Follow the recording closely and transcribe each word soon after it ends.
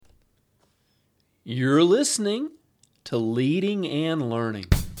You're listening to Leading and Learning.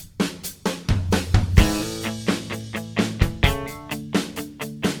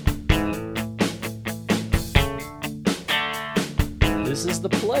 This is the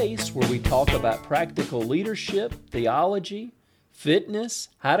place where we talk about practical leadership, theology, fitness,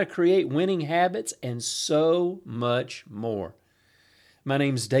 how to create winning habits, and so much more. My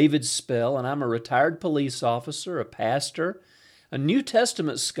name's David Spell, and I'm a retired police officer, a pastor, a New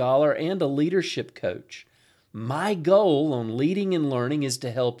Testament scholar, and a leadership coach. My goal on Leading and Learning is to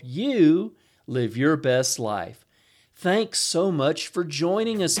help you live your best life. Thanks so much for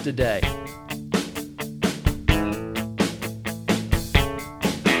joining us today.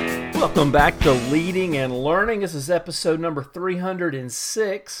 Welcome back to Leading and Learning. This is episode number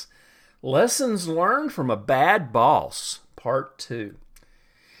 306, Lessons Learned from a Bad Boss, Part 2.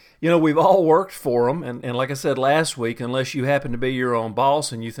 You know, we've all worked for them, and like I said last week, unless you happen to be your own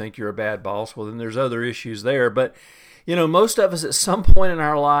boss and you think you're a bad boss, well, then there's other issues there. But, you know, most of us at some point in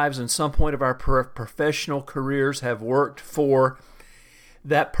our lives and some point of our professional careers have worked for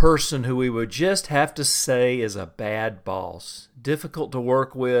that person who we would just have to say is a bad boss. Difficult to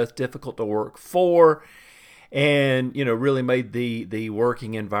work with, difficult to work for, and, you know, really made the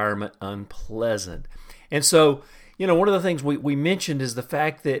working environment unpleasant. And so, you know, one of the things we mentioned is the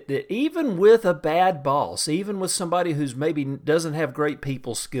fact that even with a bad boss, even with somebody who's maybe doesn't have great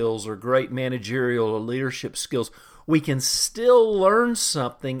people skills or great managerial or leadership skills, we can still learn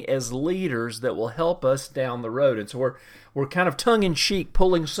something as leaders that will help us down the road. And so we're kind of tongue-in-cheek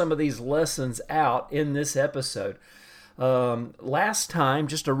pulling some of these lessons out in this episode. Last time,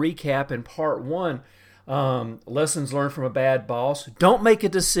 just a recap in part 1, lessons learned from a bad boss. Don't make a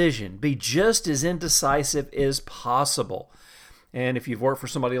decision. Be just as indecisive as possible. And if you've worked for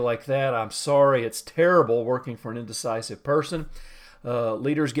somebody like that, I'm sorry. It's terrible working for an indecisive person.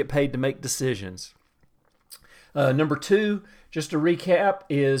 Leaders get paid to make decisions. Number 2, just to recap,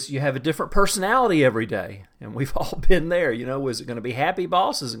 is you have a different personality every day. And we've all been there. You know, is it going to be happy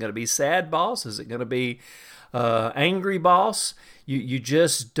boss? Is it going to be sad boss? Is it going to be angry boss? You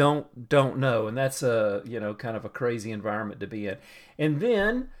just don't know, and that's kind of a crazy environment to be in. And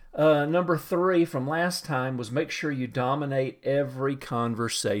then number 3 from last time was make sure you dominate every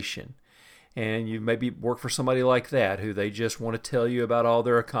conversation. And you maybe work for somebody like that who they just want to tell you about all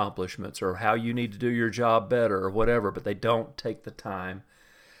their accomplishments or how you need to do your job better or whatever, but they don't take the time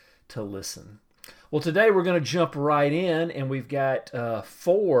to listen. Well, today we're going to jump right in, and we've got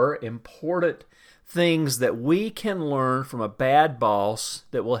 4 important things that we can learn from a bad boss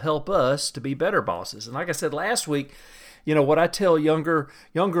that will help us to be better bosses. And like I said last week, you know, what I tell younger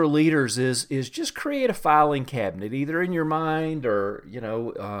leaders is just create a filing cabinet, either in your mind or, you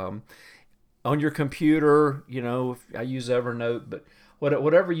know, on your computer. You know, I use Evernote, but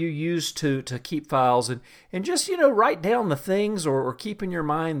whatever you use to keep files, and just, you know, write down the things or keep in your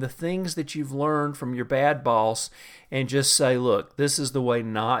mind the things that you've learned from your bad boss, and just say, look, this is the way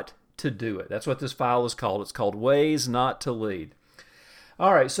not to do it. That's what this file is called. It's called Ways Not to Lead.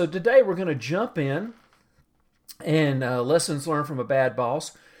 All right, so today we're going to jump in and lessons learned from a bad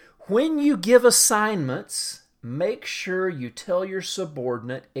boss. When you give assignments, make sure you tell your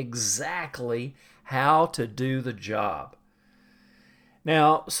subordinate exactly how to do the job.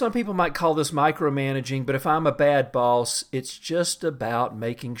 Now, some people might call this micromanaging, but if I'm a bad boss, it's just about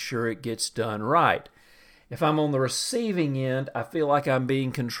making sure it gets done right. If I'm on the receiving end, I feel like I'm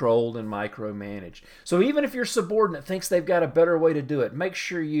being controlled and micromanaged. So even if your subordinate thinks they've got a better way to do it, make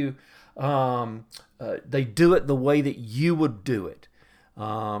sure they do it the way that you would do it.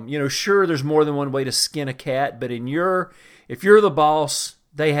 You know, sure, there's more than one way to skin a cat, but if you're the boss,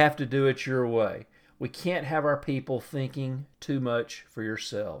 they have to do it your way. We can't have our people thinking too much for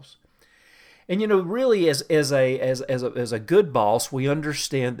yourselves. And, you know, really, as a good boss, we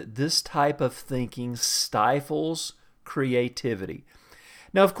understand that this type of thinking stifles creativity.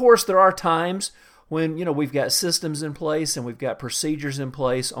 Now, of course, there are times when, you know, we've got systems in place and we've got procedures in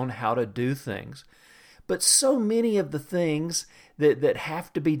place on how to do things. But so many of the things that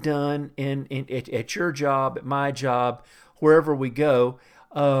have to be done at your job, at my job, wherever we go,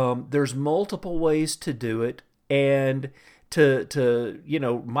 there's multiple ways to do it, and to you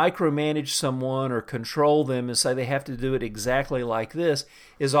know, micromanage someone or control them and say they have to do it exactly like this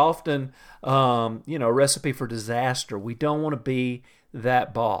is often you know, a recipe for disaster. We don't want to be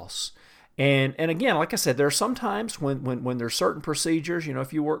that boss. And again, like I said, there are some times when there's certain procedures. You know,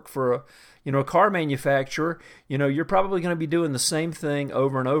 if you work for a car manufacturer, you know, you're probably going to be doing the same thing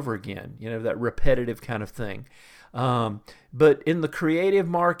over and over again. You know, that repetitive kind of thing. But in the creative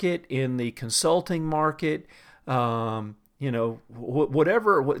market, in the consulting market,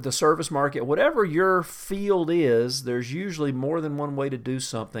 whatever the service market, whatever your field is, there's usually more than one way to do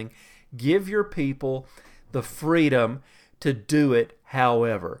something. Give your people the freedom to do it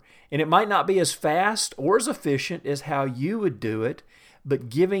however. And it might not be as fast or as efficient as how you would do it, but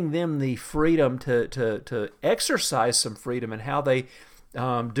giving them the freedom to exercise some freedom in how they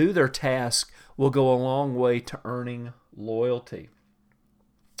do their task will go a long way to earning loyalty.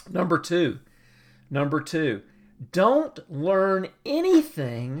 Number two, don't learn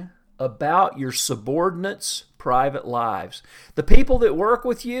anything about your subordinates' private lives. The people that work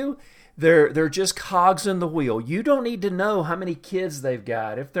with you, they're just cogs in the wheel. You don't need to know how many kids they've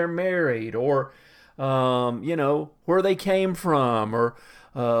got, if they're married, or where they came from, or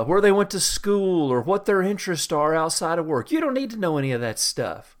where they went to school, or what their interests are outside of work. You don't need to know any of that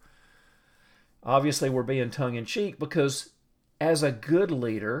stuff. Obviously, we're being tongue-in-cheek because as a good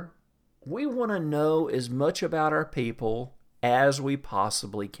leader, we want to know as much about our people as we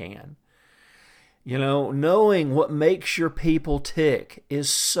possibly can. Knowing what makes your people tick is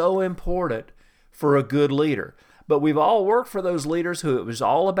so important for a good leader. But we've all worked for those leaders who it was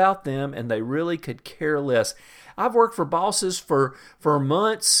all about them and they really could care less. I've worked for bosses for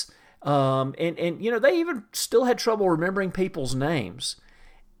months, and they even still had trouble remembering people's names.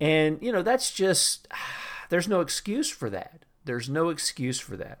 And, that's just, there's no excuse for that. There's no excuse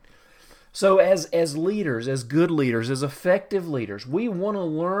for that. So as leaders, as good leaders, as effective leaders, we want to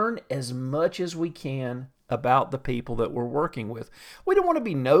learn as much as we can about the people that we're working with. We don't want to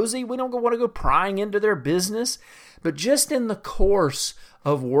be nosy. We don't want to go prying into their business. But just in the course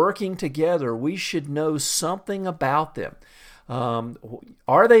of working together, we should know something about them.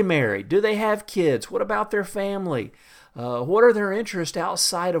 Are they married? Do they have kids? What about their family? What are their interests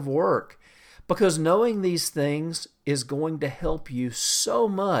outside of work? Because knowing these things is going to help you so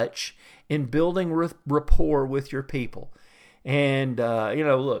much in building rapport with your people. And,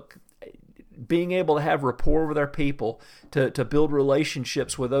 look, being able to have rapport with our people, to build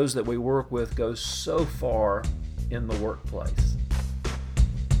relationships with those that we work with goes so far in the workplace.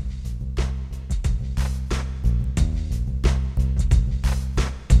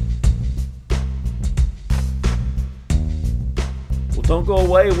 Well, don't go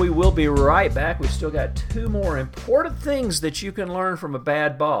away. We will be right back. We've still got two more important things that you can learn from a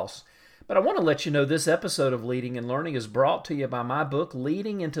bad boss. But I want to let you know this episode of Leading and Learning is brought to you by my book,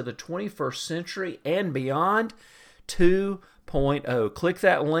 Leading into the 21st Century and Beyond 2.0. Click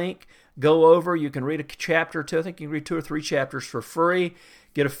that link, go over. You can read a chapter or two. I think you can read 2 or 3 chapters for free.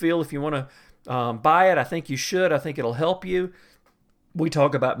 Get a feel if you want to buy it. I think you should. I think it'll help you. We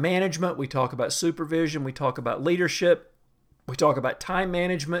talk about management. We talk about supervision. We talk about leadership. We talk about time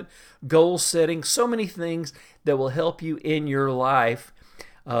management, goal setting, so many things that will help you in your life.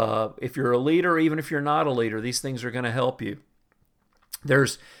 If you're a leader, even if you're not a leader, these things are going to help you.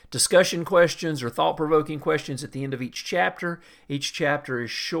 There's discussion questions or thought-provoking questions at the end of each chapter. Each chapter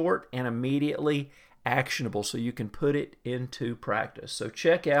is short and immediately actionable, so you can put it into practice. So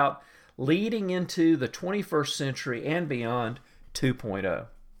check out Leading into the 21st Century and Beyond 2.0.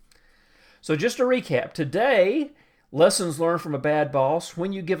 So just to recap, today, lessons learned from a bad boss.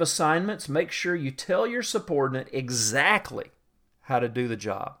 When you give assignments, make sure you tell your subordinate exactly how to do the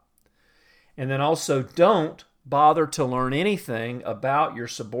job. And then also don't bother to learn anything about your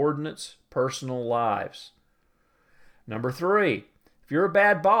subordinates' personal lives. Number 3, if you're a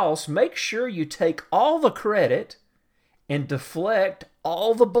bad boss, make sure you take all the credit and deflect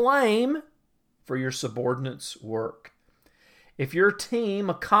all the blame for your subordinates' work. If your team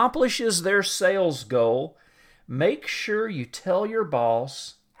accomplishes their sales goal, make sure you tell your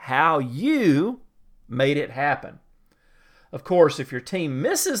boss how you made it happen. Of course, if your team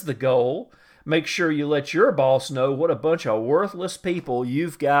misses the goal, make sure you let your boss know what a bunch of worthless people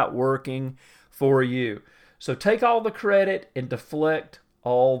you've got working for you. So take all the credit and deflect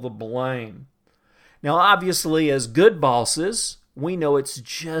all the blame. Now, obviously, as good bosses, we know it's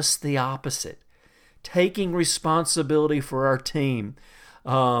just the opposite. Taking responsibility for our team,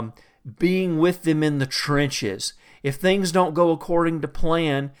 being with them in the trenches. If things don't go according to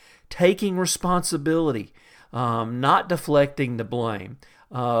plan, taking responsibility. Not deflecting the blame.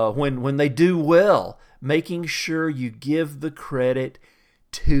 When they do well, making sure you give the credit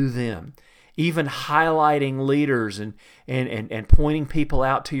to them. Even highlighting leaders and pointing people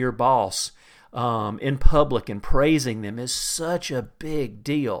out to your boss in public and praising them is such a big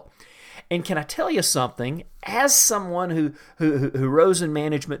deal. And can I tell you something? As someone who rose in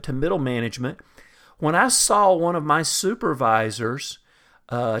management to middle management, when I saw one of my supervisors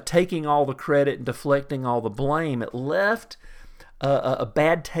taking all the credit and deflecting all the blame, it left a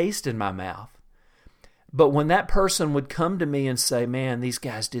bad taste in my mouth. But when that person would come to me and say, man, these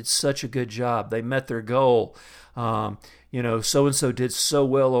guys did such a good job. They met their goal. So-and-so did so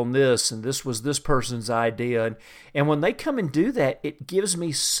well on this, and this was this person's idea. And when they come and do that, it gives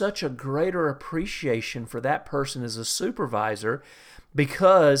me such a greater appreciation for that person as a supervisor,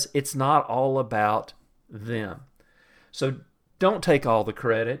 because it's not all about them. So don't take all the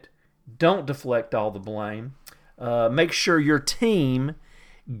credit. Don't deflect all the blame. Make sure your team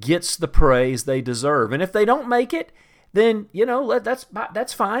gets the praise they deserve. And if they don't make it, then,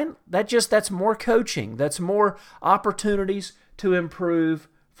 that's fine. That's more coaching. That's more opportunities to improve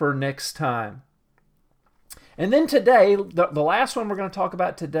for next time. And then today, the last one we're going to talk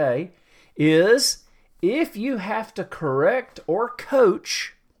about today is if you have to correct or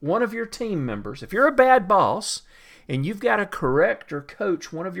coach one of your team members. If you're a bad boss and you've got to correct or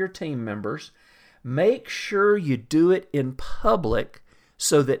coach one of your team members, make sure you do it in public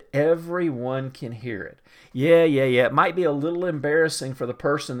so that everyone can hear it. Yeah. It might be a little embarrassing for the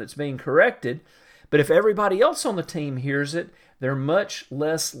person that's being corrected, but if everybody else on the team hears it, they're much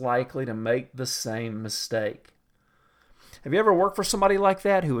less likely to make the same mistake. Have you ever worked for somebody like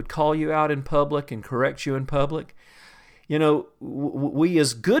that who would call you out in public and correct you in public? We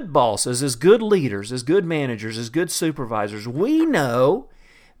as good bosses, as good leaders, as good managers, as good supervisors, we know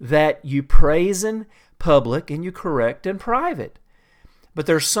that you praise in public and you correct in private. But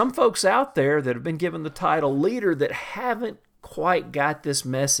there's some folks out there that have been given the title leader that haven't quite got this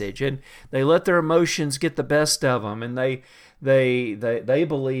message, and they let their emotions get the best of them, and they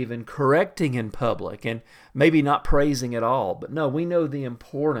believe in correcting in public and maybe not praising at all. But no, we know the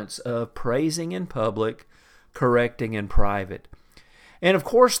importance of praising in public, correcting in private. And of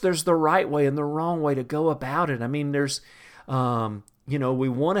course, there's the right way and the wrong way to go about it. I mean, there's we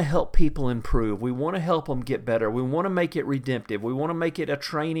want to help people improve. We want to help them get better. We want to make it redemptive. We want to make it a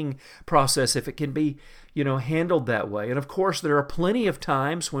training process if it can be, handled that way. And of course, there are plenty of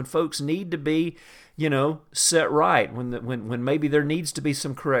times when folks need to be, set right, when maybe there needs to be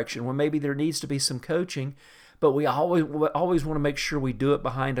some correction, when maybe there needs to be some coaching. But we always want to make sure we do it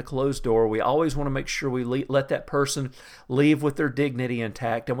behind a closed door. We always want to make sure we let that person leave with their dignity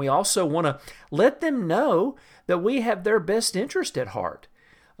intact. And we also want to let them know that we have their best interest at heart.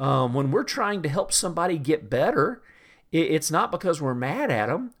 When we're trying to help somebody get better, it's not because we're mad at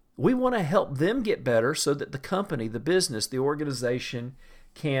them. We want to help them get better so that the company, the business, the organization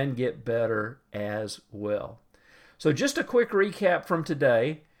can get better as well. So just a quick recap from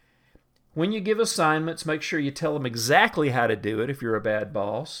today. When you give assignments, make sure you tell them exactly how to do it if you're a bad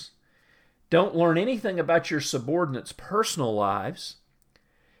boss. Don't learn anything about your subordinates' personal lives.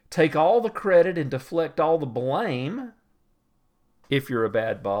 Take all the credit and deflect all the blame if you're a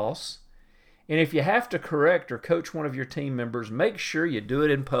bad boss. And if you have to correct or coach one of your team members, make sure you do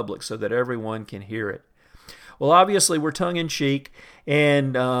it in public so that everyone can hear it. Well, obviously, we're tongue-in-cheek,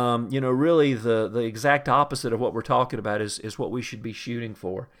 and really the exact opposite of what we're talking about is what we should be shooting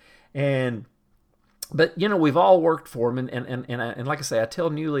for. But we've all worked for them, and like I say, I tell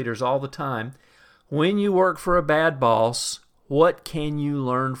new leaders all the time, when you work for a bad boss, what can you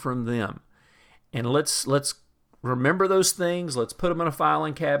learn from them? And let's remember those things. Let's put them in a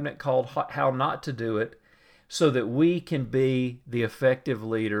filing cabinet called How Not to Do It, so that we can be the effective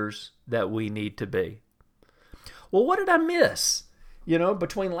leaders that we need to be. Well, what did I miss?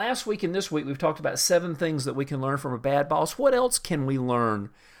 Between last week and this week, we've talked about 7 things that we can learn from a bad boss. What else can we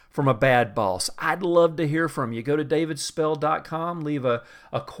learn from a bad boss? I'd love to hear from you. Go to davidspell.com, leave a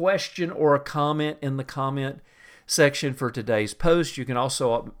question or a comment in the comment section for today's post. You can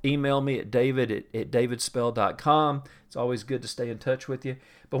also email me at david@davidspell.com. It's always good to stay in touch with you.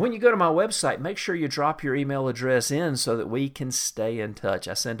 But when you go to my website, make sure you drop your email address in so that we can stay in touch.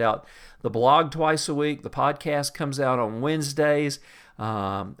 I send out the blog twice a week. The podcast comes out on Wednesdays.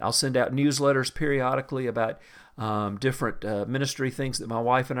 I'll send out newsletters periodically about different ministry things that my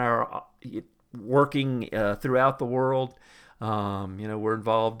wife and I are working throughout the world. We're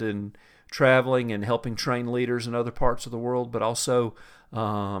involved in traveling and helping train leaders in other parts of the world, but also, in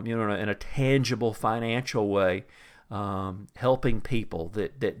a tangible financial way, helping people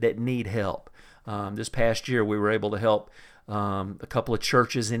that need help. This past year, we were able to help a couple of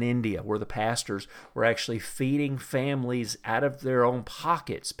churches in India where the pastors were actually feeding families out of their own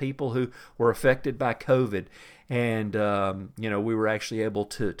pockets, people who were affected by COVID. And, we were actually able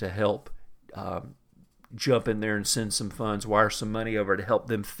to help jump in there and send some funds, wire some money over to help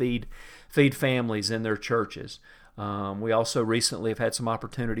them feed families in their churches. We also recently have had some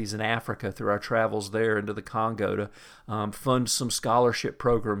opportunities in Africa through our travels there into the Congo to fund some scholarship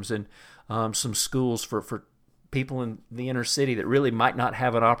programs and some schools for people in the inner city that really might not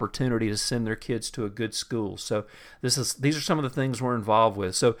have an opportunity to send their kids to a good school. So these are some of the things we're involved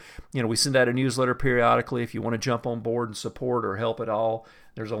with. So, we send out a newsletter periodically. If you want to jump on board and support or help at all,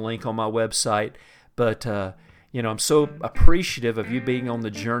 there's a link on my website. But, I'm so appreciative of you being on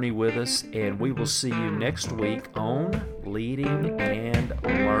the journey with us, and we will see you next week on Leading and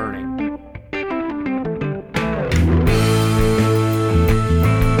Learning.